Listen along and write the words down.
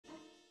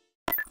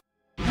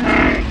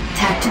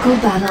Tactical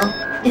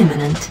battle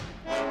imminent.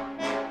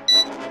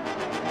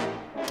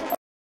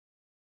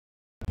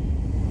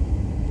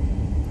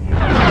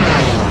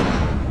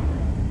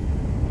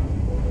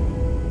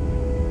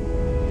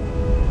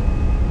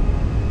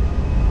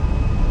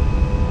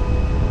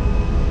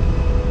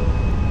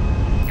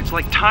 It's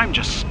like time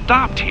just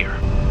stopped here.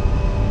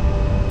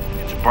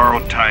 It's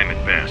borrowed time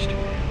at best.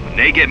 When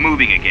they get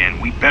moving again,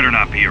 we better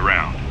not be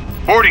around.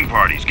 Boarding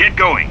parties, get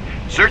going.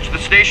 Search the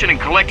station and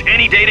collect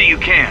any data you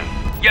can.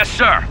 Yes,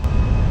 sir.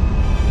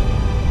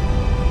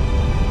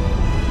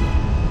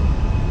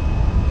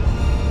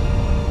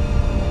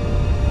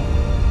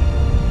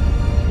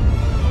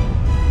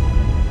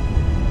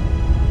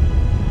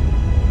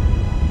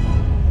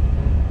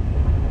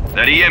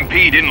 That EMP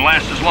didn't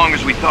last as long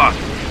as we thought.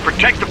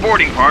 Protect the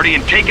boarding party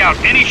and take out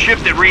any ship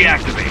that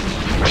reactivates.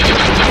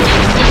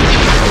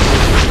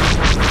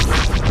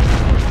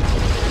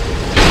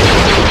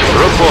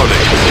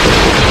 Reporting.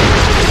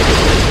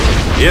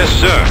 Yes,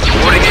 sir.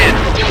 Reporting in.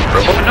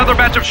 Another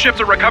batch of ships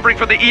are recovering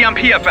from the EMP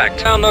effect.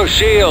 Down those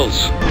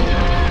shields.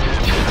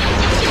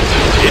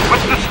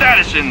 What's the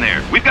status in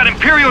there? We've got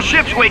Imperial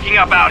ships waking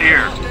up out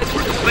here.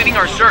 We're completing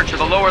our search at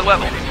the lower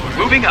level.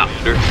 Moving up.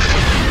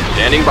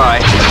 Standing by.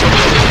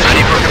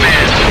 Ready for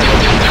command.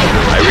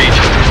 I reach.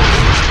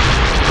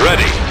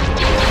 Ready.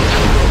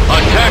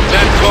 Attack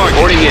that target.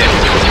 Boarding in.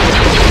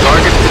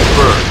 Target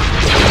confirmed.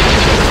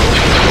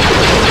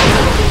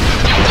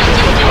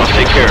 I'll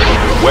take care of it.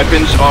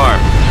 Weapons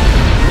armed.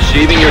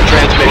 Receiving your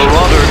transmission.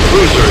 Marauder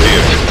cruiser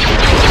here.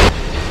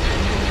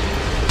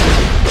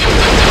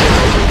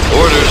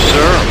 Orders,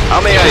 sir.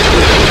 How may I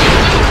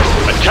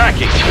assist?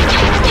 Attacking.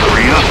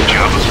 Hurry up,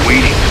 Jabba's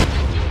waiting.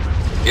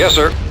 Yes,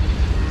 sir.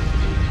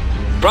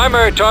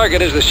 Primary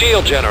target is the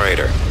shield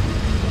generator.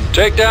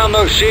 Take down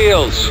those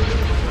shields.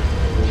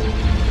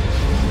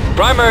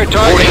 Primary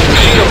target is the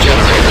shield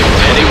generator.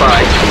 Standing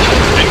by.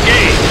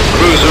 Engage.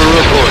 Cruiser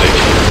reporting.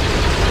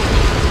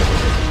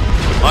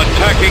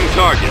 Attacking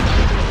target.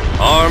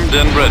 Armed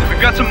and ready.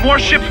 We've got some more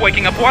ships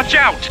waking up. Watch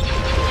out.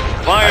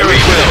 Fire at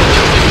will.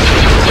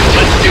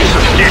 Let's do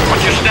some dick.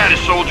 What's your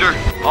status, soldier?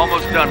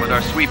 Almost done with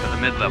our sweep of the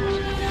mid-levels.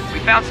 We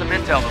found some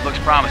intel that looks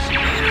promising.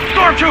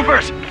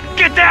 Stormtroopers!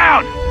 Get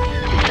down!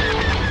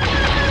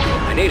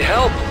 I need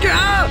help.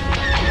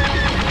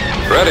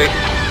 Ready.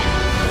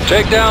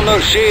 Take down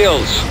those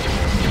shields.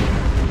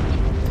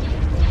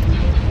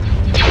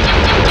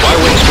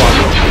 Y-Wing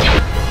squadron.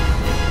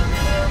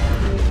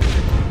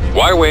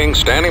 Y-Wing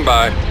standing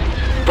by.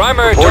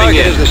 Primary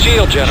target is the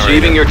shield generator.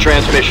 Receiving your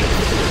transmission.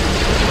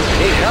 I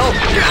need help.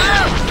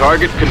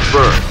 Target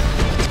confirmed.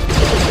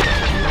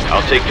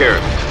 I'll take care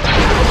of it.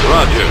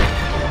 Roger.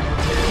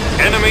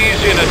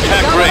 Enemies in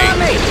attack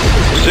range.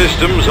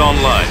 Systems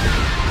online.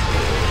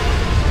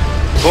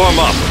 Form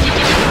up.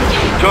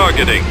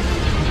 Targeting.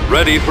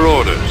 Ready for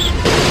orders.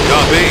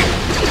 Copy.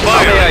 How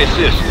may I Fire.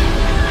 assist?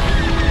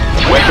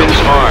 Weapons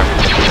armed.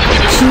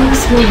 Choose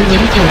your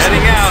reinforcements.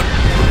 Heading out.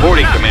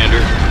 Reporting,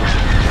 Commander.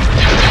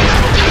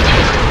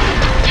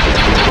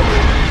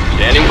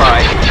 Standing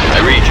by.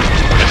 I reach.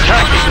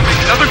 Attacking.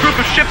 Another group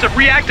of ships have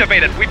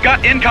reactivated. We've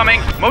got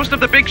incoming. Most of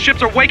the big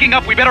ships are waking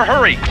up. We better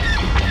hurry.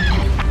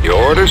 Your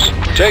orders?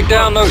 Take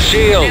down those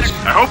shields.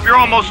 I hope you're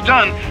almost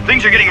done.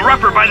 Things are getting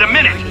rougher by the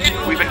minute.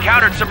 We've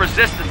encountered some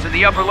resistance in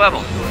the upper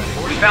levels.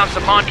 We found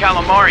some Mon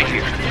Calamari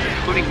here,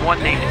 including one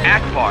named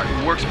Akbar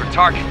who works for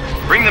Target.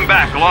 Bring them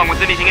back along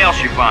with anything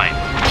else you find.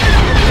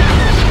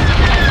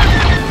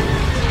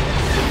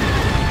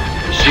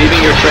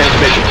 Receiving your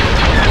transmission.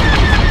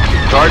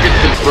 Target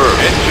confirmed.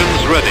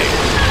 Engines ready.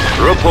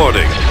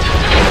 Reporting.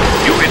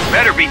 You had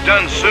better be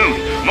done soon.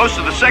 Most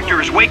of the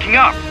sector is waking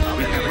up.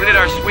 We've completed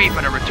our sweep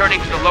and are returning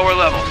to the lower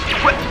levels.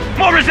 What?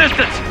 More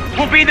resistance!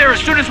 We'll be there as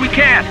soon as we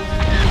can.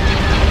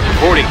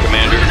 Reporting,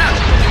 Commander.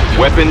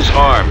 Weapons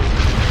armed.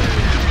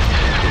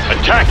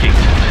 Attacking.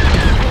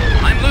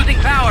 I'm losing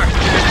power.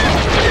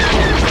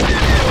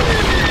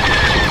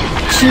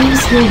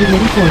 Choose your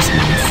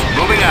reinforcements.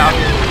 Moving out.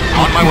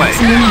 On my way.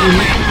 Maximum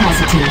unit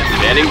capacity.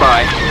 Standing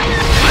by.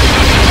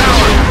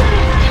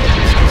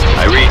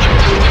 I reach.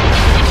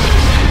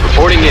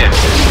 Reporting in.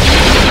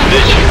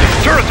 This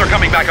Turrets are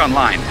coming back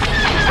online.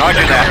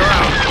 Roger that.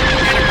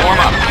 Form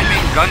up.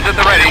 Guns at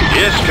the ready.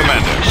 Yes,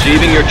 Commander.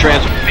 receiving your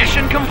transmission.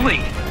 Mission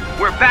complete.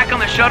 We're back on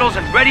the shuttles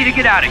and ready to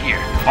get out of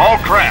here. All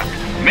craft.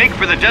 Make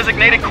for the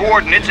designated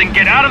coordinates and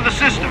get out of the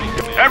system.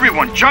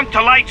 Everyone, jump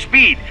to light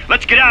speed.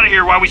 Let's get out of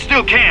here while we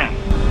still can.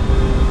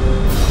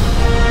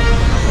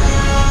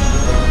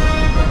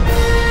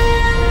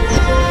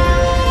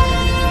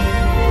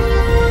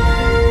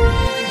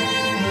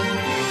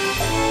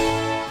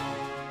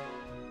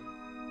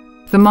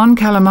 The Mon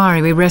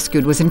Calamari we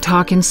rescued was in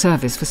Tarkin's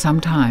service for some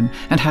time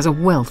and has a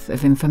wealth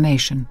of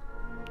information.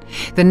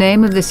 The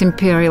name of this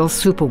Imperial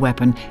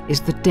superweapon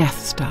is the Death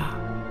Star.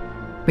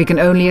 We can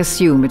only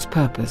assume its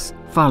purpose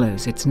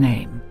follows its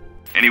name.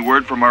 Any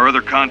word from our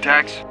other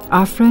contacts?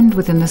 Our friend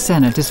within the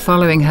Senate is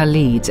following her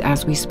leads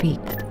as we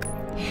speak.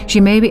 She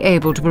may be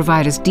able to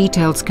provide us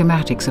detailed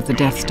schematics of the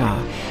Death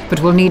Star, but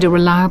will need a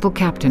reliable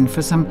captain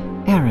for some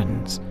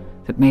errands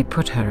that may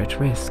put her at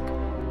risk.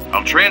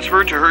 I'll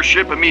transfer to her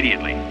ship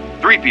immediately.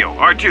 3PO,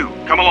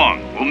 R2, come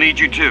along. We'll need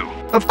you too.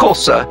 Of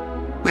course, sir.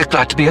 We're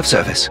glad to be of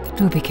service.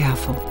 Do be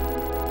careful.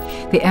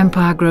 The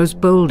Empire grows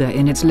bolder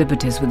in its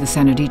liberties with the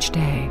Senate each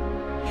day.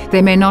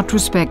 They may not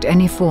respect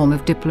any form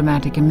of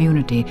diplomatic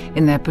immunity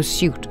in their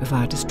pursuit of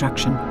our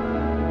destruction.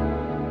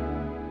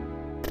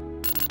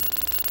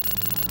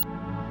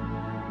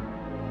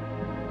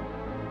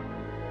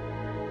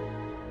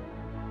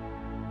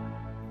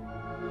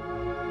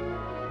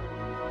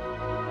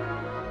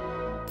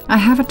 I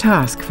have a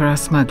task for our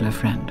smuggler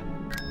friend.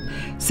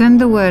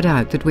 Send the word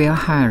out that we are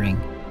hiring,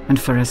 and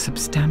for a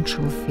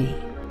substantial fee.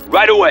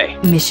 Right away.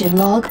 Mission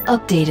log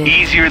updated.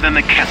 Easier than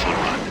the Kessel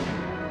Run.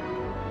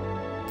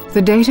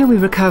 The data we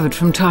recovered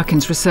from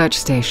Tarkin's research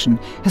station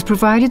has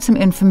provided some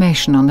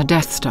information on the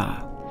Death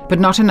Star, but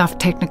not enough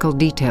technical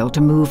detail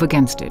to move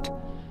against it.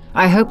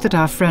 I hope that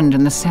our friend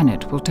in the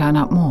Senate will turn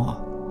up more.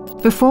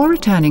 Before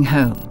returning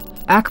home,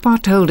 Akbar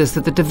told us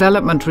that the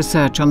development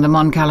research on the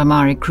Mon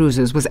Calamari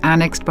cruisers was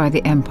annexed by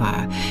the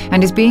Empire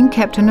and is being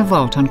kept in a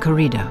vault on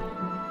Corrida.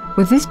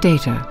 With this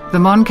data, the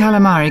Mon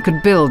Calamari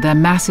could build their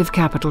massive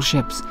capital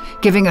ships,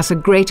 giving us a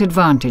great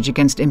advantage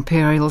against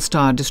Imperial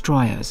Star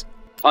destroyers.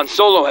 Han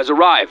Solo has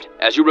arrived,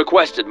 as you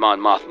requested,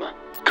 Mon Mothma.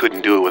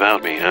 Couldn't do it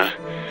without me, huh?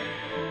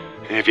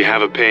 If you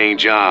have a paying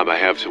job, I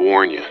have to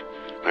warn you.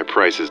 My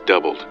price has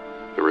doubled.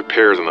 The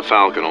repairs on the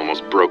Falcon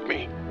almost broke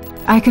me.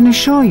 I can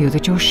assure you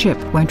that your ship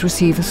won't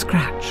receive a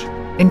scratch.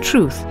 In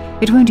truth,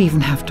 it won't even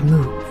have to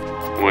move.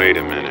 Wait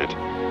a minute.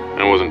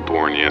 I wasn't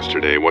born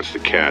yesterday. What's the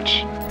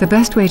catch? The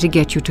best way to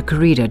get you to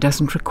Corrida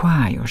doesn't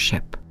require your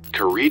ship.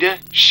 Corrida?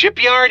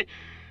 Shipyard?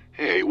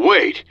 Hey,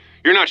 wait.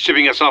 You're not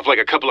shipping us off like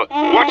a couple of...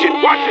 Watch it!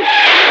 Watch it!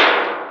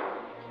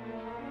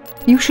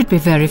 You should be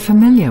very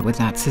familiar with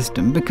that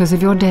system because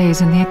of your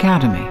days in the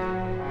Academy.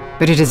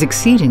 But it is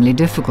exceedingly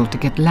difficult to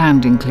get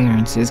landing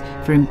clearances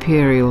for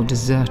Imperial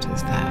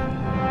deserters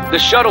there. The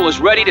shuttle is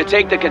ready to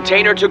take the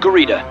container to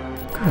Corrida.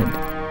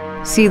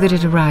 Good. See that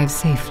it arrives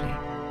safely.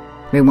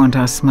 We want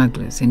our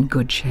smugglers in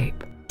good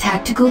shape.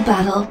 Tactical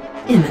battle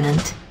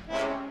imminent.